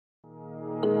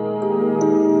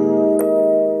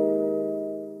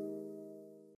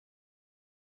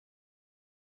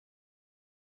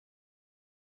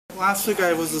Last week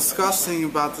I was discussing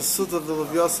about the Sud of the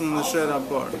Livyoson and the Shor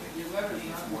Habor.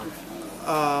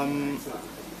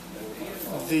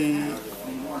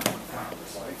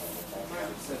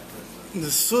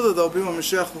 The Sud that when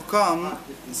Mashiach will come,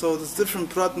 so there's different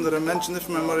pratim that are mentioned,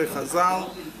 different memory Chazal.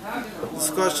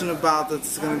 Discussion about that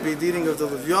it's going to be the eating of the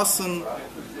Livyoson.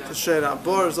 The Shor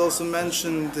Habor is also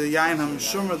mentioned, the Yain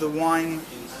HaMishumar, the wine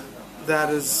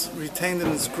that is retained in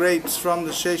its grapes from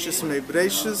the Sheshis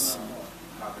Meibreishis.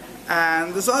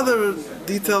 And there's other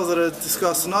details that are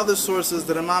discussed in other sources.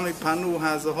 The Ramami Panu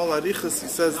has a whole arichas. He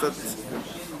says that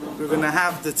we're going to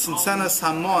have the Tzimtzenes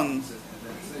Hamon,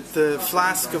 the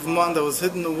flask of mon that was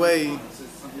hidden away.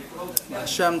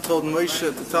 Hashem told Moshe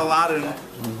to tell Aaron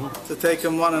to take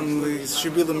him one, and the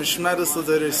Shibila Mishmeres of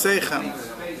the Reisechem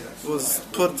was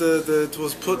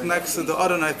put next to the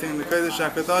Aron, I think, the Kodesh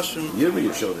HaKadoshim.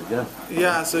 You showed it, yeah.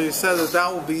 Yeah, so he said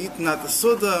that will be eaten at the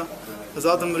Suda. As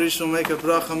Adam Rishon will make a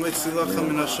bracha mitzvah lachem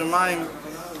min hashamayim.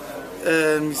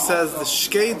 He says the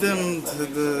shkedim,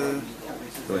 the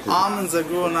almonds that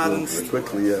grow out in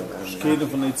quickly, yeah. Shkedim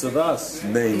from Itzadas.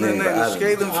 No, the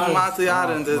shkedim from Mati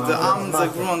Aaron, the almonds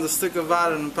that grow on the stick of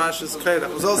Aaron in Pashas Kedah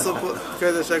was also put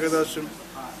Kodesh HaKadoshim.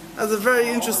 As a very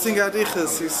interesting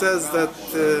arichas, he says that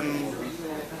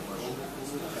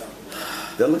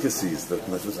delicacies that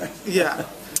yeah.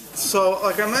 So,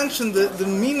 like I mentioned, the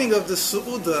meaning of the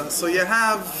Su'uda, so you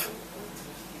have,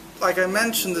 like I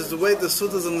mentioned, is the way the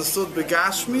Su'uda is understood,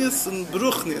 Begashmius and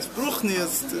Bruchnius.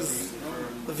 Bruchnius is,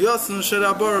 Livyoson and Shor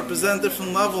Habor represent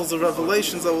different levels of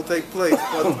revelations that will take place,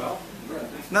 but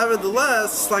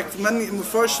nevertheless, like many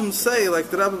Mefarshim say, like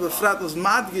the Rebbe Befrat was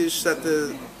madgish, that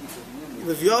the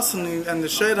Livyoson and the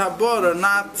Shor Habor are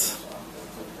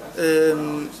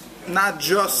not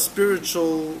just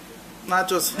spiritual, not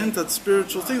just hint at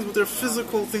spiritual things, but they're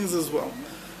physical things as well.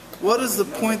 What is the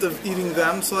point of eating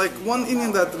them? So, like one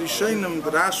inyan that Rishonim, the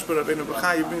Rashba, Rabbeinu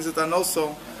Bechai brings it and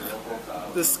also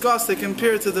discuss, they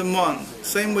compare it to the mon.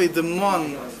 Same way the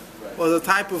mon was a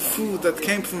type of food that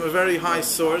came from a very high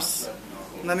source.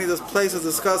 And then he does places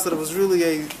discuss that it was really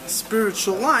a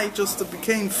spiritual light, just it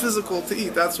became physical to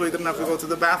eat. That's why you didn't have to go to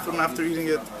the bathroom after eating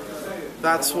it.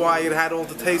 That's why it had all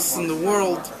the tastes in the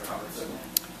world.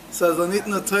 Says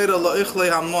the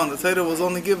Torah was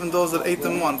only given those that ate the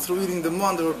mon. Through eating the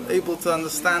mon, they were able to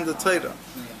understand the Torah,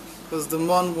 because the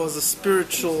mon was a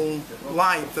spiritual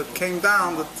light that came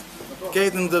down that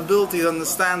gave them the ability to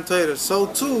understand Torah. So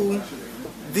too,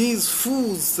 these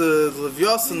foods, the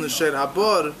Livyoson, the Shor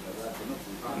Habor,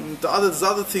 there's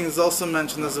other things also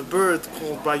mentioned. There's a bird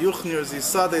called Bar Yuchni or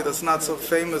Zisade that's not so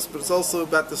famous, but it's also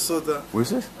about the Suda.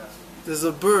 Where's it? There's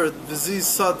a bird, V'ziz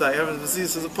Sadai.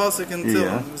 V'ziz is a pasuk in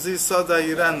Tillim. V'ziz Sadai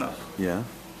Yirena. Yeah.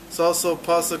 It's also a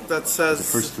pasuk that says.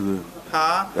 That refers to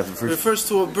the. Refers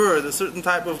to a bird, a certain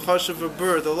type of hush of a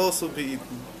bird. They'll also be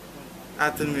eaten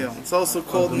at the meal. It's also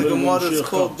called in the Gemara. It's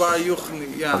called Bar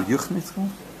Yuchni. Yeah. Bar Yuchni, it's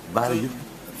called. Bar Yuchni.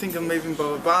 I think I'm maybe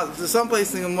there's some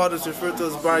place in the Gemara it's referred to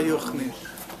as Bar Yuchni.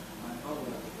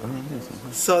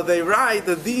 So they write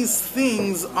that these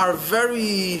things are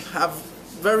have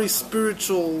very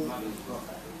spiritual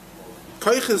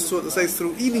koiches to it. It says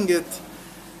through eating it,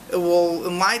 it will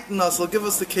enlighten us, it'll give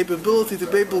us the capability to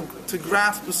be able to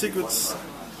grasp the secrets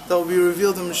that will be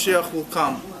revealed when Mashiach will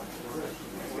come.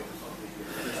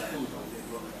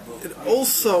 It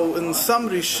also, in some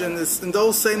Rishonim, in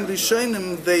those same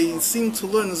Rishonim, they seem to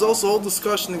learn, there's also a whole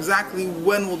discussion exactly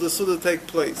when will the Suda take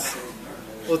place.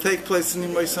 Will take place in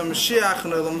Yimei Mashiach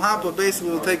and Olam Haba. Basically,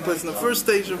 will take place in the first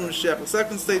stage of Mashiach, the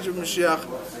second stage of Mashiach.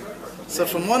 So,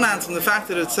 from one hand, from the fact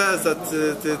that it says that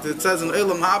it says in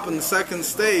Olam Haba in the second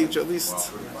stage, at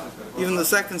least even the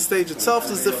second stage itself,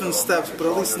 there's different steps. But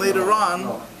at least later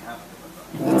on,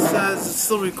 it says it's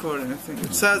still recording. I think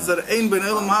it says that Ein Ben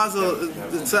Olam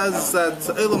Haba. It says that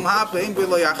Olam Haba Ein Ben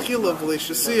Lo Yachila V'Lo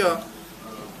Shasiya.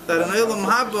 That in Olam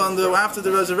Haba, after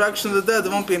the resurrection of the dead,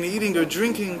 there won't be any eating or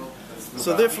drinking.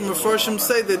 So therefore, Mefarshim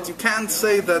say that you can't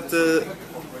say that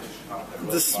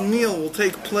this meal will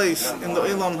take place in the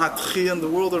Olam Hatchiyah, in the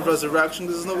world of resurrection.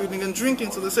 There's no eating and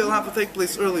drinking, so they say it'll have to take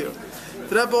place earlier.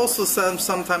 The Rebbe also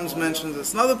sometimes mentions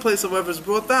this. Another place, however, is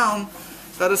brought down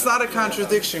that it's not a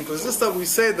contradiction, because just that we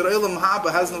say that Olam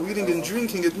Haba has no eating and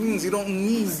drinking, it means you don't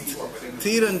need to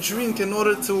eat and drink in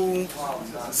order to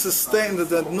sustain,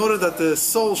 in order that the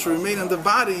soul should remain in the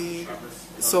body.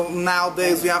 So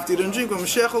nowadays we have to eat and drink. When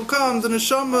Mashiach will come, the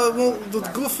neshama the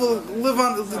guf will live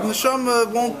on. The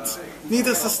neshama won't need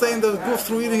to sustain the guf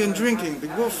through eating and drinking. The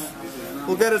guf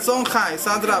will get its own chai.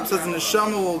 Sadrab says the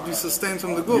neshama will be sustained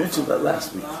from the guf. You mentioned that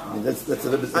last week. I mean, that's a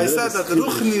little bit. I said that the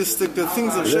ruchnistic, the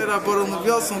things of Shor Habor and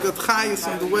Livyoson get chayis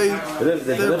from the way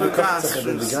they're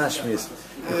begashed.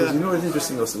 Because you know what's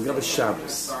interesting also, we have a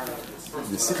Shabbos.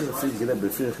 The Sikh of Friedrich Rebbe,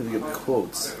 Friedrich Rebbe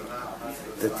quotes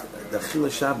that the Achille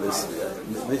Shabbos,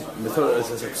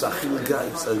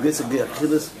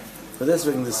 but that's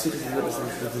when the Sikh Rebbe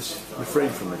refrain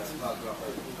from it.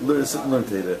 Learn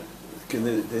later.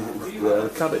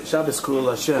 The Shabbos Kul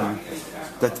Hashem,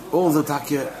 that all the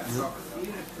Takya,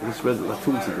 which read like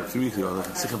 2 weeks ago, 3 weeks ago,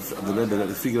 the Sikh of the Rebbe,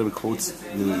 the Friedrich Rebbe quotes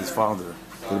his father,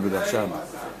 Rebbe Hashem,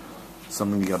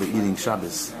 something about eating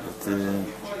Shabbos.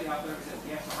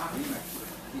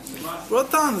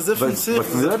 What dann? Das ist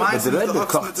different the Rebbe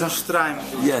kocht sagt,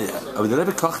 ja, aber der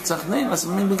Rebbe kocht sagt, nein, was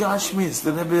mein Begashmis,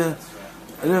 der Rebbe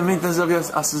meint das so,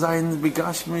 als sein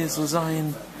Begashmis so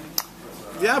sein.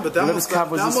 Yeah, but then the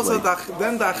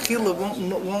Achille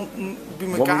won't be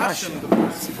Megashim.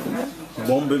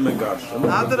 Won't be Megash.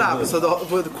 So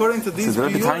according to these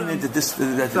views,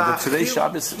 that today's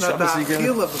Shabbos the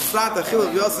Achille, the Frat Achille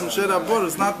of Livyoson Shor Habor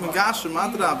is not Megashim,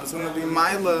 Adrab. It's going to be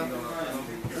Maila.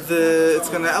 It's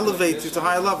going to elevate you to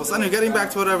higher levels. And you're getting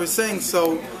back to what I was saying.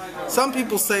 So some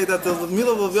people say that the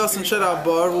Milah of Livyoson Shor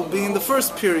Habor will be in the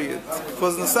first period,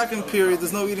 because in the second period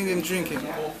there's no eating and drinking.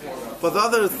 But the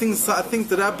other things, I think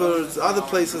the Rebbe, other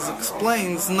places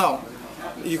explains, no.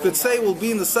 You could say it will be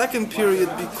in the second period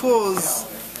because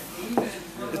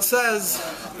it says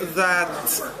that,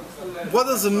 what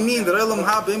does it mean that they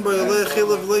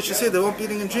won't be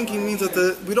eating and drinking means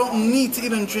that we don't need to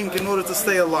eat and drink in order to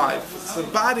stay alive. The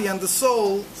body and the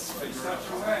soul,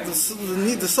 the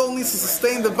soul needs to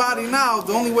sustain the body now.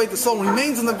 The only way the soul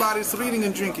remains in the body is through eating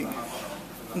and drinking.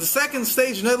 In the second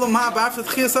stage, in Elam Haba, after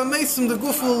Tchias HaMeisim, the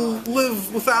Guf will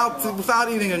live without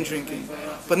eating and drinking.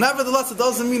 But nevertheless, it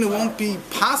doesn't mean it won't be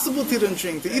possible to eat and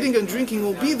drink. The eating and drinking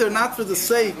will be there not for the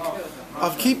sake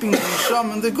of keeping the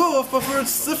Nisham and the Guf, but for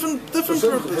its different purpose.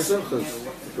 For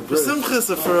Simchas,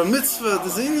 or for a mitzvah,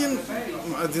 the Indian,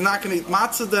 you're not going to eat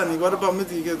matzah then. What about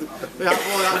mitzvah? We have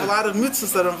a lot of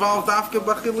mitzvahs that involve Dafka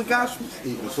Bachil Gashmi.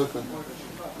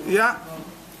 Yeah.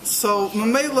 So,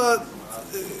 Mamela,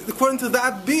 according to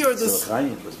that beer, this I'll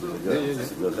be able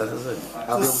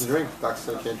to drink.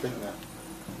 Doctor can't drink that.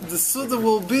 The Suda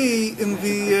will be in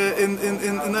the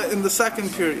in the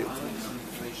second period.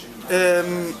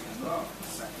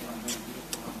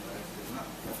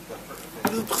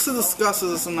 The Chassid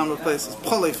discusses this in a number of places.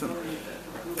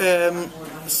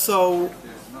 So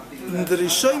in the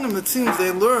Rishonim, it seems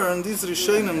they learn, these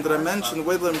Rishonim that I mentioned,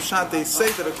 they say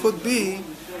that it could be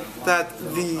that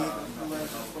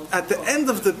at the end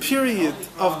of the period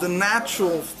of the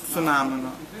natural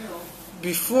phenomena,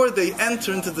 before they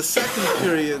enter into the second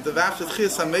period of after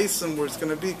Tchias HaMeisim, where it's going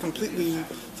to be completely,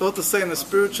 so to say, on a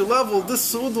spiritual level, this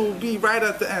Suda will be right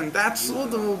at the end. That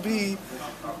Suda will be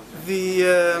the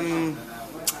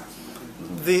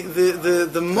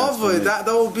Mavoi, that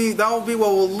will be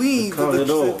what will lead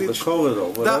the corridor,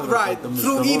 right,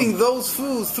 through eating those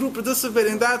foods, through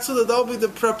participating in that Suda, that will be the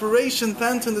preparation to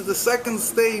enter into the second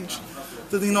stage,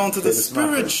 to the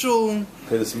spiritual,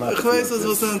 to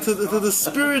the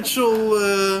spiritual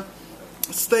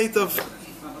state of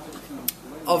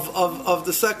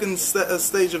the second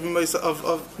stage of Moshe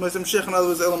Mashiach, in other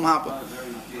words, Elam Haba.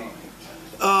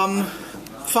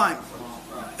 Fine.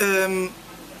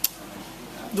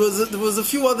 There was a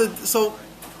few other. So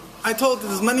I told you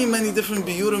there's many different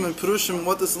biyurim and perushim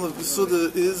what this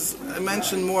Suda is. I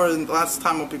mentioned more in the last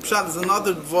time of Pipshat. There's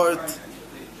another word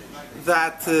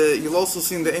that you'll also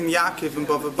see in the Ein Yaakov in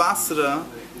Bava Basra,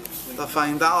 the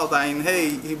find out that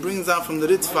he brings out from the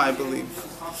Ritva, I believe,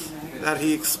 that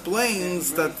he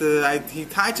explains that he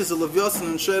teaches the Livyoson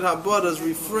and Shor Habor as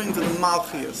referring to the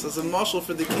Malchias, as a marshal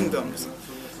for the kingdoms.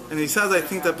 And he says, I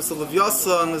think that the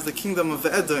Livyoson is the kingdom of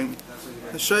the Edom,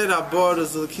 the Shor Habor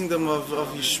is the kingdom of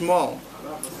Yishmael.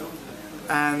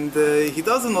 And he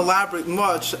doesn't elaborate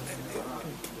much.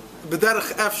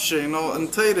 B'derech efshe, in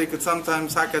Torah could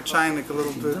sometimes hack a chinik a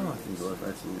little bit.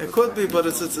 It could be, but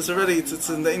it's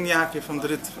in the Ein Yaakov from the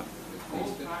Ritva.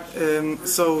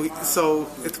 So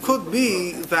it could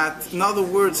be that, in other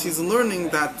words, he's learning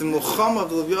that the Milchama of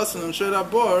the Livyoson and Shor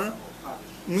Habor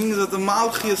means that the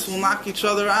Malchias will knock each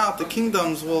other out, the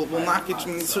kingdoms will knock each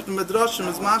other. Certain Midrashim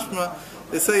is mashma,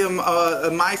 they say a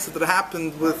Maisa that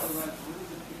happened with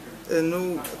I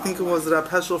think it was Rabbi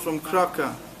Sholom from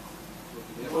Krakow.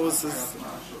 What was his?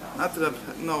 Not Rabbi,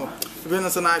 no.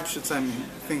 Rabbi should say, I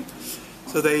think.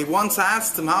 So they once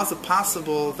asked him, how is it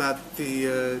possible that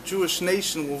the Jewish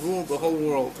nation will rule the whole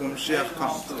world when Mashiach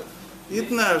comes?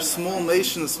 Yidna, a small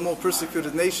nation, a small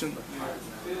persecuted nation.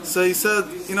 So he said,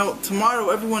 tomorrow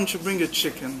everyone should bring a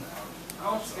chicken.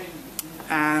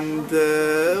 And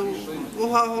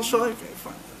I'll show you.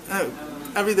 Fine. Anyway,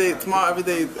 every day,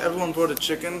 everyone brought a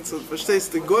chicken. So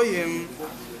verstehst the goyim,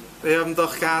 they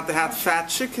had fat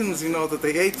chickens, that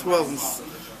they ate well and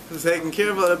was taken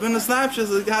care of. But Rabbi Sholom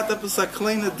Zirkind, they had a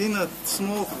kleine dinner,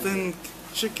 small, thin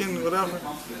chicken, whatever.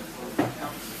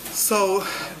 So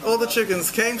all the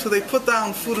chickens came, so they put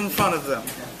down food in front of them.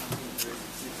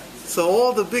 So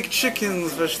all the big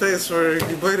chickens, were so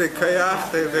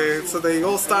they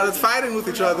all started fighting with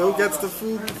each other. Who gets the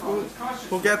food?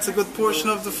 Who gets a good portion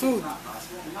of the food?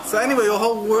 So anyway, a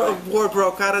whole war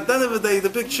broke out. At the end of the day, the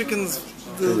big chickens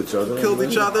killed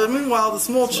each other. Meanwhile, the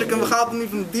small chicken, didn't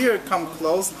even dare come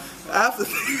close. After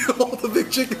all the big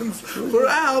chickens were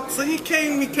out, so he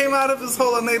came out of his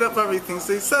hole and ate up everything.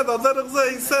 So he said, all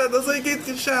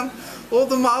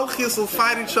the Malchus will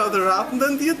fight each other out, and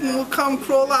then the Yidden will come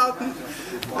crawl out.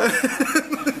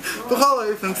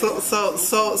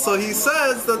 So he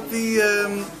says that the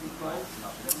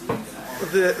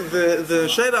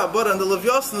Shor Habor and the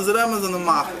Livyoson is the Remez and the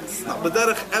Machlis. Now,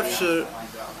 b'derech efshir,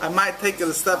 I might take it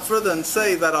a step further and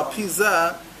say that al pi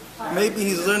zeh, maybe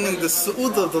he's learning the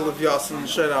Su'ud of the Livyoson and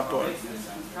Shor Habor.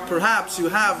 Perhaps you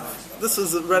have, this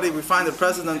is already, we find a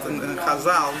precedent in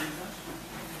Chazal.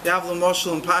 You have the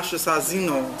Moshel in Pashas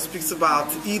Hazino, speaks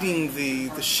about eating the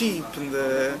sheep and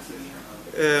the,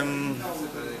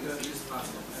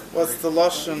 what's the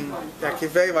Lashon?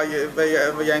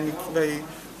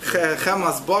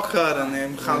 Chemas Bokar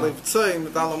and Chalev Tzoy,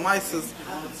 with Alomaises.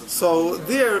 So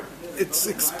there, it's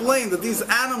explained that these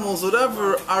animals,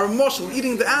 whatever, are a moshel.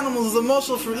 Eating the animals is a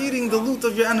moshel for eating the loot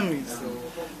of your enemies.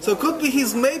 So it could be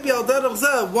he's maybe al derech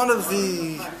zeh, one of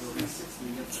the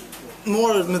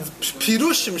more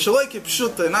pirushim, shaloike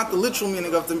pshuta, not the literal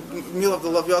meaning of the meal of the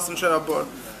Livyoson Shor Habor,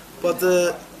 but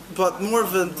more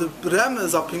of the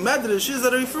remez al pi medrash is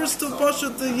that it refers to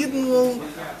Pashat the Yidden will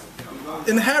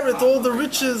inherit all the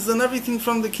riches and everything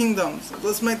from the kingdoms.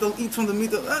 Let's make them eat from the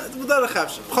meat of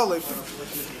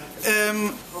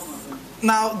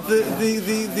now the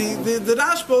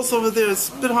Rashba also over there is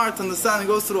a bit hard to understand. He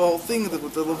goes through the whole thing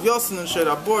with the Livyoson and Shor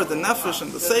Habor, the Nefesh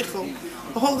and the Seichel,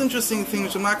 a whole interesting thing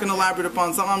which I'm not going to elaborate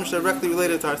upon. Some are directly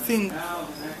related to our thing,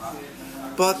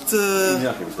 but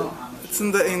it's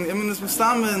in the it's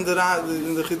Mustama in the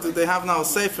they have now a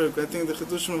sefer. I think the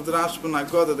Chidushim of the Rashba and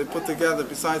Agoda they put together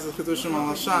besides the Chidushim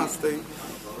al Hashas.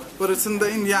 But it's in the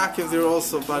Yaakov there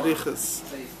also Barichas.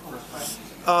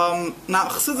 Now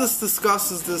Chassidus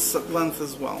discusses this at length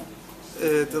as well.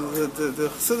 The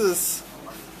Chassidus,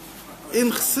 in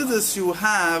Chassidus you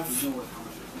have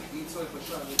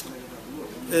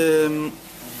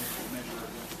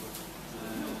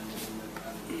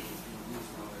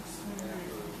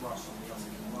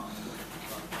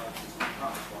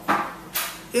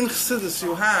in Chassidus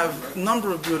you have a number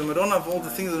of Burim. I don't have all the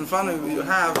things in front of you. You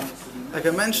have, like I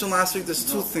mentioned last week, there's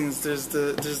two things. There's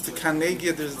the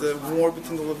Kanegia, there's the war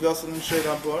between the Livyoson and Shor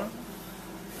Habor,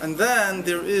 and then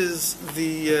there is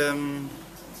the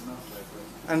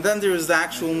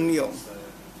actual meal.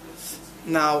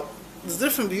 Now there's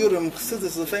different Burim. Chassidus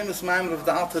is a famous Maimer of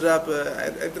the Alter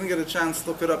Rebbe. I didn't get a chance to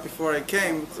look it up before I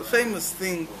came. It's a famous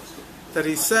thing that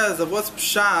he says that what's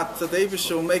pshat that the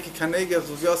Eibusher will make a Kanegia of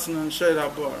Livyoson and Shor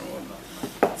Habor.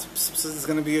 There's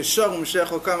going to be a show,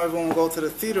 Mashiach will come, everyone will go to the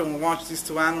theater and watch these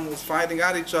two animals fighting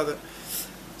at each other.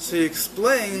 So he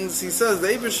explains, he says the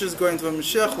Eibusher is going to, when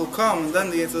Mashiach will come, and then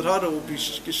the Yetzer Hara will be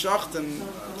geshacht, and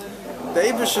the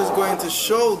Eibusher is going to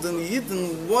show the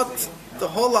Yidden what the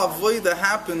whole avodah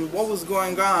happened, what was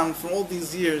going on for all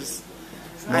these years.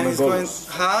 And he's going,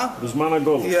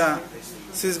 yeah.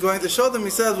 So he's going to show them. He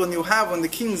says when the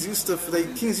kings used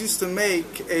to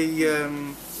make a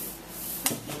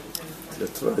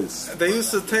they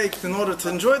used to take, in order to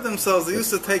enjoy themselves, they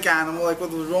used to take animals like what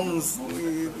the Romans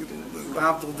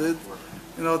Habor did.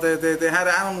 They had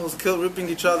animals ripping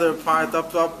each other apart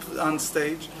up on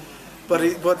stage. But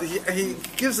he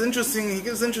gives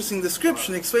interesting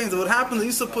description. He explains that what happened. They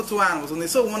used to put two animals. When they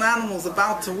saw one animal was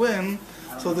about to win,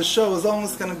 so the show was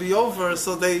almost going to be over.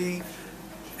 So they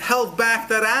held back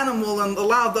that animal and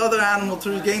allowed the other animal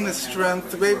to regain its strength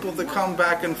to be able to come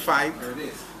back and fight.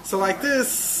 So like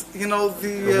this,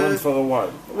 one for a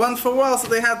while. One for a while. So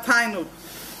they had tainuk.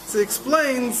 So he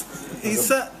explains. He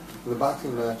said the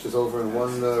boxing match is over in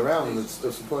one round. It's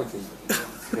disappointing.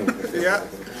 Yeah.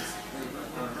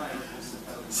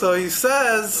 So he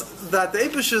says that the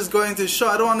Eibusher is going to show.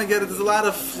 I don't want to get it. There's a lot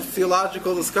of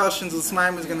theological discussions. The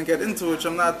Smaim is going to get into, which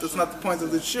I'm not. That's not the point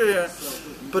of the shir.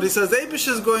 But he says the Eibush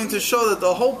is going to show that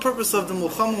the whole purpose of the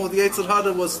Muhammad with the Yetzer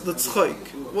Hara was the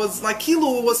tzchoik. Was like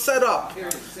Kilu was set up.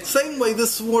 Same way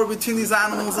this war between these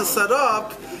animals is set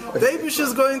up, the Eibush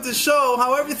is going to show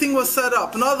how everything was set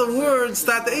up. In other words,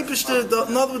 that the Eibush did,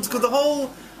 in other words, the whole,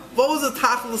 what was the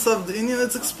tachlis of the Indian?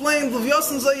 It's explained,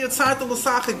 Livyoson Zayir Tzarta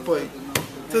L'Sachik Boy.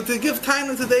 To give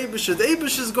time to the Eibush. The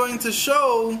Eibush is going to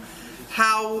show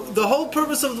how the whole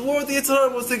purpose of the war with the Yetzer Hara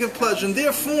was to give pleasure. And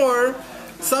therefore,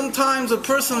 sometimes a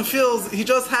person feels he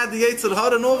just had the Yetzer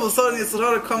Hara and all of a sudden the Yetzer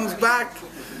Hara comes back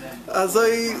as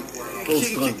I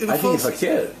think if I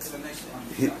cared,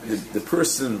 the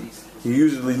person, he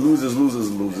usually loses,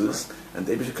 and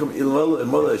they should come ilmal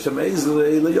and mother Hashem Ezel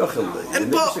leYochel.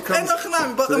 And but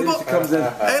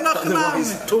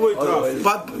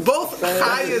both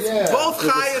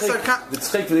chayes are. The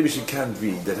tzchok that Eibush can't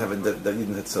be that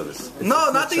Eden had tzoros.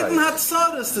 No, not Eden had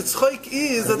tzoros. The tzchok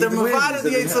is that they're mavad the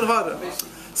Yetzer Hara.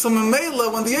 So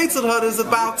Memela, when the Yetzer Hara is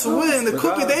about to win, the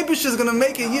cookie the Eibush is going to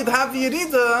make a yid have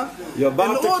yirida in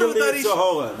order that he.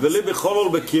 V'li b'cholol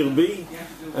b'kirbi,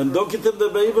 and don't get the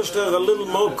Eibush a little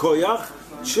more koyach.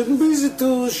 Shouldn't be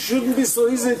so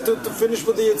easy to finish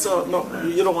with the Yetzer. No,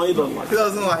 you don't like it. He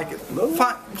doesn't like it. No?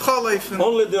 Fine.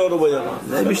 Only the other way around.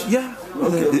 Yeah.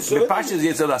 The Pasha is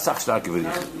Yetzer Sach stark für dich.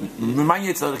 Mein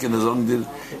Yetzer kann sagen dir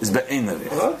ist bei einer.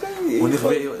 Und ich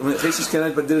weiß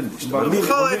kann bei dir nicht. Ich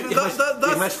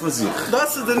mach für sich.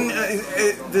 Das ist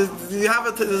you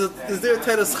have is there a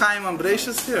Teres Chaim on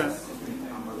Breishis here?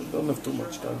 Don't have too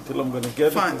much time till I'm going to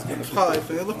get fine.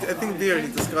 it. Look, I think there he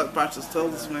discussed Parshas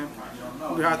told us maybe.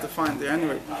 It'll be hard to find there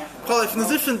anyway.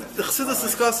 The Chassidus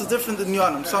discusses different in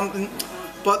Yonim.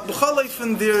 But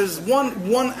there's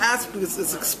one aspect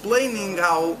is explaining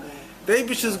how the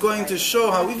Eibush is going to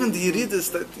show how even the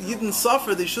Yeridis that Yidden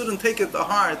suffer, they shouldn't take it to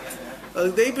heart.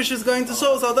 The Eibush is going to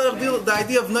show us how the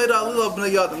idea of Neira Alila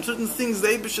B'nai Yadim. Certain things the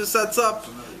Eibush sets up.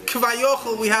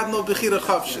 Kvayochel, we had no Bechira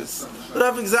Chavshis.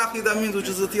 Whatever exactly that means, which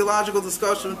is a theological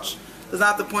discussion, which is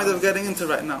not the point of getting into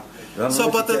right now. But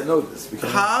you can't know this.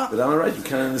 But I'm right, you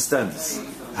can't understand this.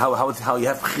 How you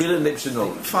have Bechira and Eibush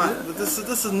know. Fine, but this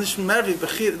is nicht Mervi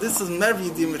Bechira. This is Mervi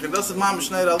Dimich. This is Mamish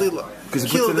Neira Alila.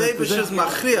 Kill the Eibush is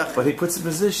Machriach. But he puts in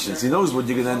positions. He knows what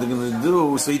you're going to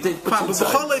do, so he takes. Fine, but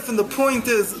the point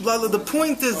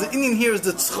is the Indian here is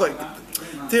the tzchoik.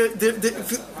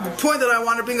 The point that I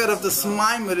want to bring out of this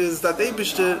Maimer is that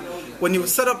Eibush, when you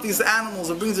set up these animals,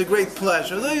 it brings a great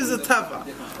pleasure. There is a teva.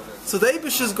 So the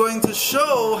Eibush is going to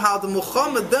show how the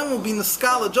Muhammad then will be in the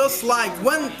skala, just like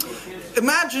when,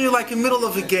 imagine you're like in the middle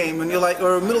of a game and you're like,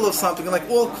 or in the middle of something, and like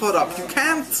all caught up. You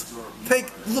can't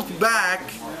look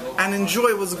back and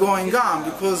enjoy what's going on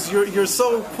because you're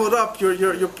so caught up.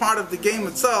 You're part of the game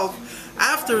itself.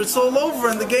 After it's all over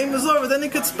and the game is over, then you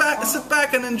could sit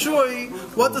back and enjoy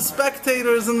what the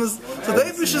spectators and this. So the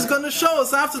Eibush is going to show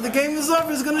us after the game is over.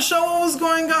 He's going to show what was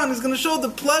going on. He's going to show the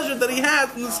pleasure that he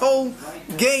had in this whole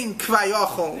game,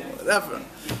 kvayochol, whatever,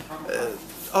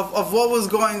 of what was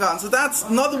going on. So that's,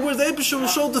 in other words, the Eibush will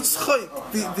show the tzchoik,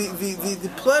 the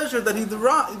pleasure that he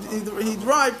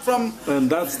derived from. And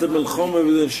that's the Milchome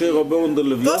with the Shor and the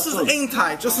Livyoson. This is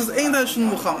Eintai, just as Eintai Shun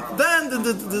Muhammad. Then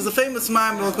there's a famous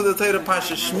Ma'am in the Torah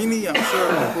Pasha Shmini. I'm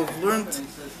sure people have learned.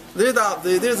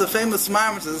 There's a famous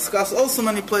Ma'am to discuss also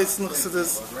many places in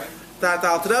Chassidus that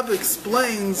Al Rebbe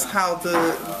explains how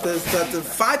that the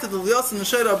fight of the Livyoson and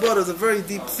Shor Habor is a very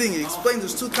deep thing. He explains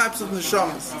there's two types of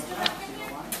neshamas.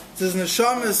 There's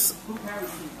neshamas.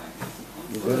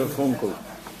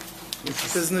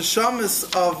 There's neshamas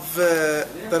of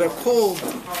that are called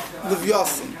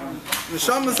Livyoson.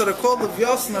 Neshamas that are called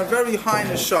Livyoson are very high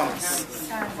neshamas.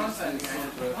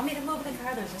 Want me to move the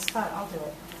car? There's a spot. I'll do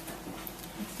it.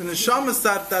 The neshamas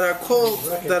that are called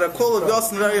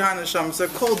Livyoson, very high neshamas, they're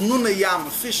called Nunayam,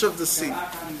 fish of the sea.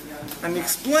 And he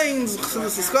explains,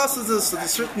 Chassidus discusses this. So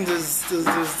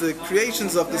there's the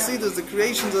creations of the sea. There's the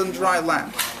creations on dry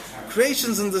land.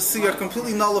 Creations in the sea are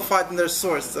completely nullified in their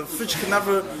source. A fish can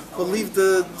never believe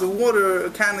the water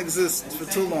can exist for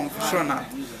too long, for sure not.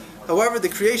 However, the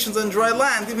creations on dry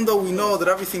land, even though we know that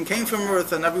everything came from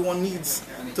earth and everyone needs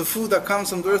the food that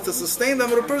comes from the earth to sustain them,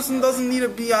 but a person doesn't need to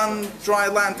be on dry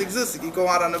land to exist. He can go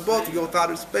out on a boat, he can go to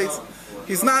outer space.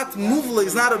 He's not movable,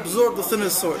 he's not absorbed within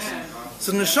his source.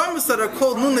 So neshamas that are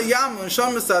called Nunayam,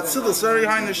 neshamas that Atzilus, very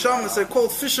high neshamas, they're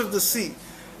called fish of the sea.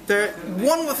 They're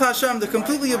one with Hashem, they're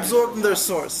completely absorbed in their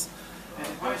source.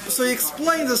 So he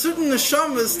explains a certain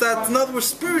neshamas that, in other words,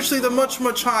 spiritually they're much,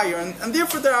 much higher. And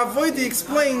therefore their avoid, he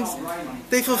explains,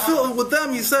 they fulfill, with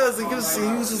them, he says, he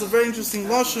uses a very interesting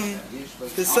lashon.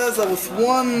 He says that with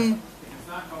one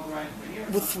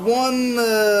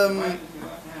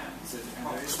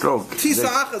Stroke. Tisa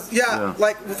achas,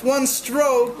 like with one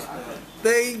stroke,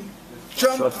 they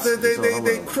jump,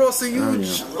 they cross a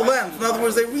huge length. In other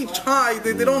words, they reach high.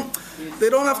 They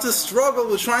don't have to struggle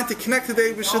with trying to connect to the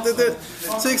Eibusha.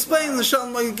 So he explains the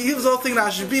Shalom, he gives the whole thing to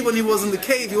Ashbi when he was in the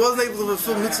cave. He wasn't able to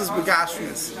fulfill mitzvahs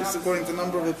begashmis. This is according to a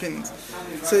number of opinions.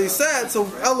 So he said, so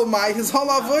Elamai, his whole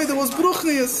avodah was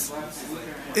bruchnius.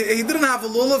 He didn't have a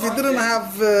lulav. He didn't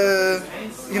have,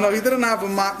 he didn't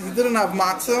have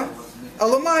matzah.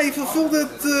 Elamai, he fulfilled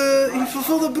it. He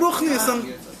fulfilled the bruchnius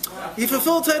and he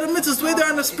fulfilled Torah mitzvahs. The way they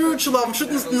are on a spiritual level,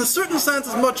 in a certain sense,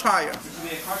 is much higher.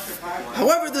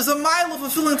 However, there's a mile of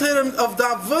fulfilling Torah of the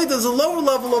avodah. There's a lower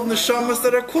level of neshamas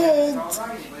that are called,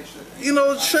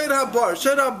 Shor Habor.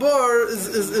 Shor Habor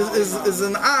is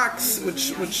an ox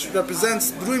which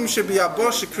represents Bruim Shebi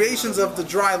Abosh, creations of the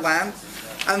dry land,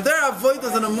 and their avodah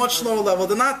is on a much lower level.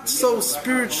 They're not so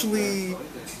spiritually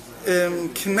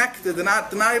connected. They're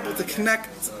not able to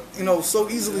connect, so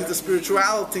easily to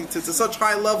spirituality to such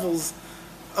high levels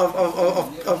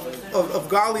of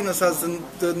godliness as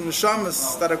the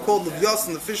neshamas that are called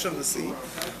Livyoson, the fish of the sea.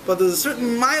 But there's a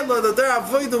certain mila that their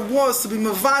avodah was to be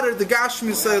mevader the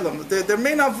gashmi selam. Their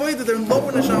main avodah, their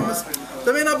lower neshamas,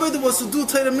 their main avodah was to do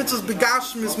Torah mitzvahs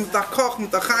begashmis mitakoch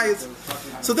mitachayis.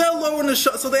 So they're lower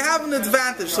neshamas, so they have an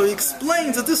advantage. So he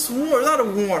explains that this war is not a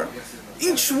war.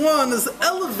 Each one is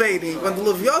elevating. When the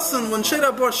Livyoson, when Shor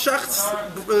Habor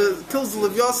kills the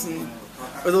Livyoson,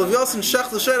 or the Livyoson shech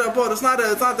the Shor Habor,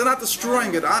 they're not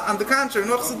destroying it. On the contrary,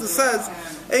 Nochsid says,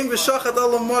 Ein v'shachat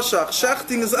elam moshach.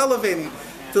 Shechting is elevating.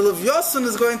 The Livyoson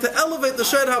is going to elevate the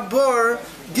Shor Habor,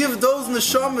 give those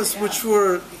neshamas which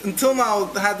were until now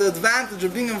had the advantage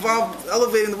of being involved,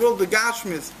 elevating the world with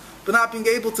gashmis, but not being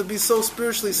able to be so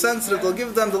spiritually sensitive.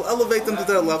 They'll elevate them to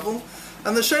their level.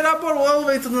 And the Shor Habor will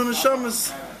elevate the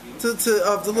neshamas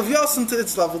of the Livyoson to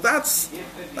its level. That's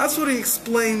what he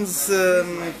explains.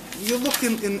 You look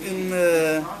in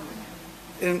the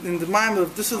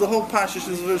Maimon. This is the whole passage.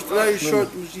 It's very short.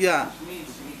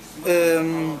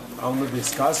 Alma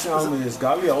Discassi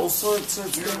also.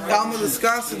 Alma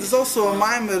Discassi. There's also a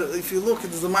Maimon. If you look,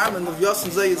 it's the Maimon of Livyoson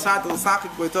Zeh Yitzhak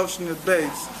L'Sachik B'Tovshin Yud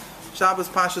Beis. Shabbos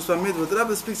Pashas Bamidva. The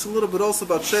Rebbe speaks a little bit also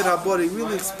about Shor Habor. He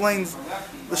really explains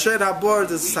the Shor Habor.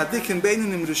 There's Sadikim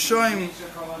Beininim Rishoim.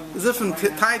 There's different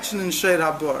taichin in Shor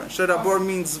Habor. Shor Habor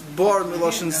means bor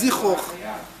miloshin zichuch,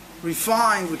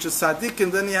 refined, which is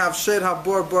Sadikim. Then you have Shor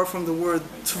Habor, bor from the word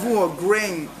tvuah,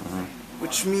 grain,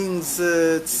 which means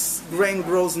grain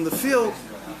grows in the field.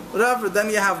 Whatever. Then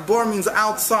you have bor means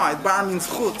outside. Bar means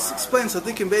chutz. Explains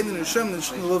Sadikim Beininim Rishoim.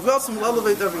 The Livyoson will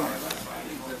elevate everyone.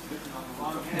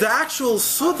 The actual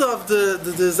Suda of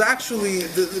there's actually,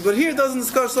 but here it doesn't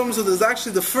discuss so much, so there's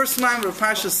actually the first name of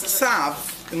Parshas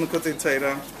Tzav in the Kotei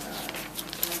Torah.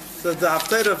 So the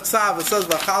Haftarah of Tzav, it says,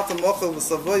 V'achaltam ochel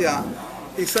v'savoya.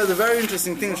 He says a very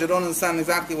interesting thing, which I don't understand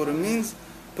exactly what it means,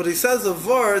 but he says a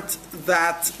word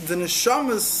that the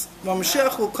neshamas, when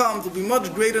Mashiach will come, will be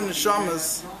much greater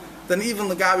neshamas than even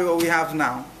the Gabi what we have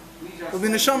now. It will be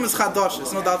neshamas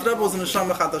chadoshes. No, the Alter Rebbe was a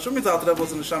neshama chadosh. What means the Alter Rebbe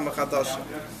was a neshama chadosh?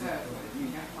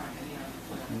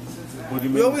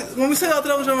 When we say Alter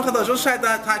Rebbe was Neshama Chadash, don't say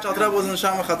that Alter Rebbe was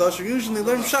Neshama Chadash. We usually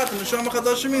learn Pshat, and Neshama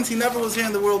Chadash means he never was here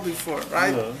in the world before,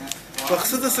 right? Yeah. But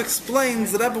Chassidus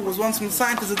explains that Rebbe was once from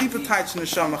science. There's a deeper Taich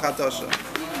Neshama Chadash.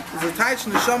 There's a Taich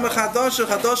Neshama Chadash.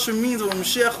 Chadash means when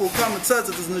Mashiach will come, it says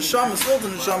that there's Neshamas, all the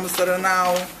Neshamas that are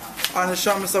now are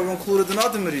Neshamas that were included in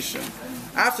Adam Rishon.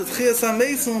 After Tchias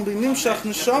HaMesim will be Nimshach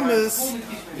Neshamas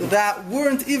that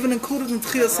weren't even included in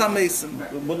Tchias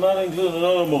HaMesim. But not included in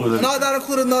Adam Rishon. No, not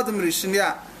included in Adam Rishon,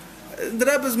 yeah. The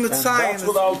Rebbe is Mitzayin. That's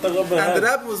what Alter Rebbe had. And the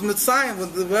Rebbe was Mitzayin.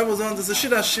 The Rebbe was on the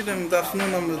Shira Shirim Daf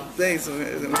Nun on the days. The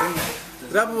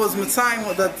Rebbe was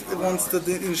Mitzayin that once the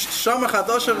Neshama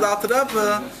Chadash of the Alter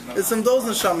Rebbe is in those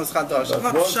Neshamas Chadash.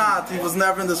 Not Pshat, he was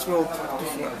never in this world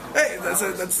before. Hey, that's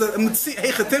a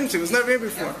Heichatimchi, he was never here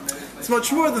before. It's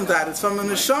much more than that. It's from a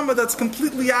neshama that's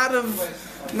completely out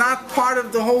of, not part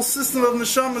of the whole system of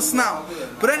neshamas now.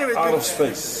 But anyway, out of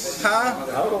space.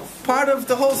 Part of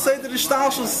the whole Seder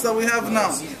Ishtalshus that we have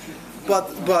now.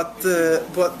 But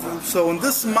so in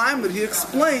this Maimon he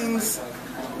explains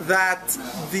that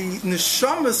the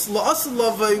neshamas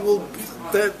la'asalavay will,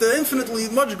 they're infinitely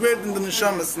much greater than the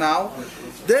neshamas now.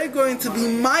 They're going to be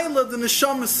maila the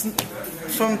neshamas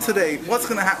from today. What's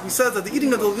going to happen? He says that the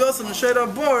eating of the Livyoson and Shor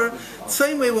Habor,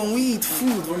 same way when we eat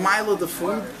food, we're maila the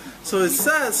food. So it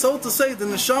says, so to say, the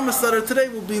neshamas that are today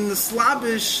will be in the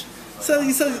slabish.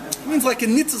 He says it means like a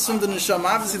nitzus from the neshama.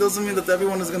 Obviously, it doesn't mean that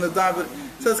everyone is going to die, but it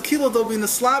says kilo they'll be in the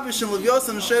slabish and Livyoson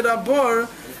and Shor Habor.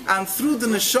 and through the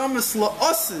neshamas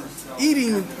la'asid,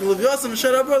 eating Livyoson and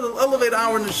Shor, they'll elevate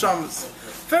our neshamas.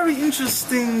 Very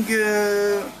interesting.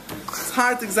 It's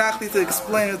hard exactly to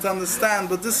explain it, to understand,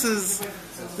 but this is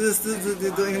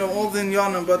all the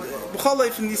inyanim. But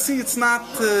b'chalef, and you see, it's not.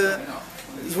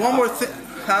 There's one more thing.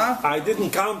 Huh? I didn't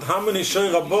count how many Shor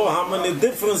Habor, how many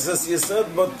differences you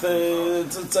said, but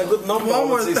it's a good number. I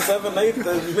would say 7, 8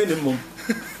 minimum.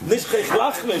 Nicht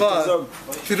gechlachlich. So.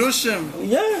 Pirushim.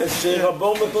 Yeah, Shor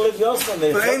Habor mit Livyoson.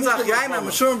 But ein Sach, Yaina,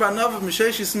 Meshur Banav,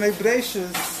 Mesheshis,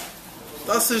 Meibreishis.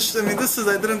 This is,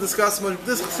 I didn't discuss much.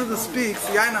 This Chassidus speaks.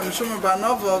 Yaina, Meshur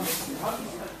Banav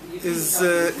is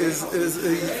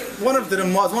one of the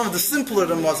Ramaz, one of the simpler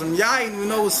Ramazim. Yain, we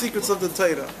know the secrets of the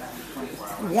Torah.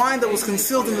 Wine that was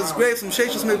concealed in his grapes,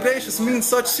 Mesheshis Meibreishis, means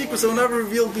such secrets that were never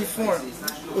revealed before.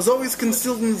 It was always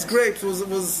concealed in his grapes.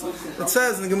 It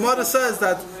says, and the Gemara says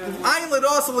that Ayin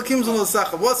L'Rasa L'Kim Zul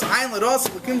L'Sacha. What's Ayin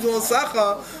L'Rasa L'Kim Zul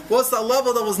L'Sacha? What's that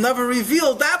level that was never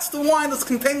revealed? That's the wine that's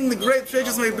contained in the grapes,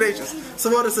 Mesheshis Meibreishis.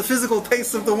 So what is the physical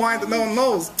taste of the wine that no one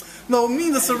knows? No, it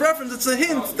means it's a reference, it's a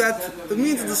hint that it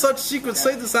means that such secrets,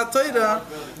 Seidas HaTorah,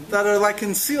 that are like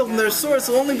concealed in their source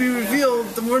will only be revealed,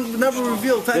 that were never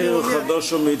revealed to anyone yet.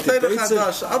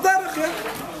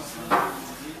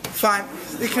 Fine.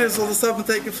 Ich will das haben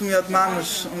taken from Yad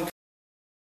Mamish.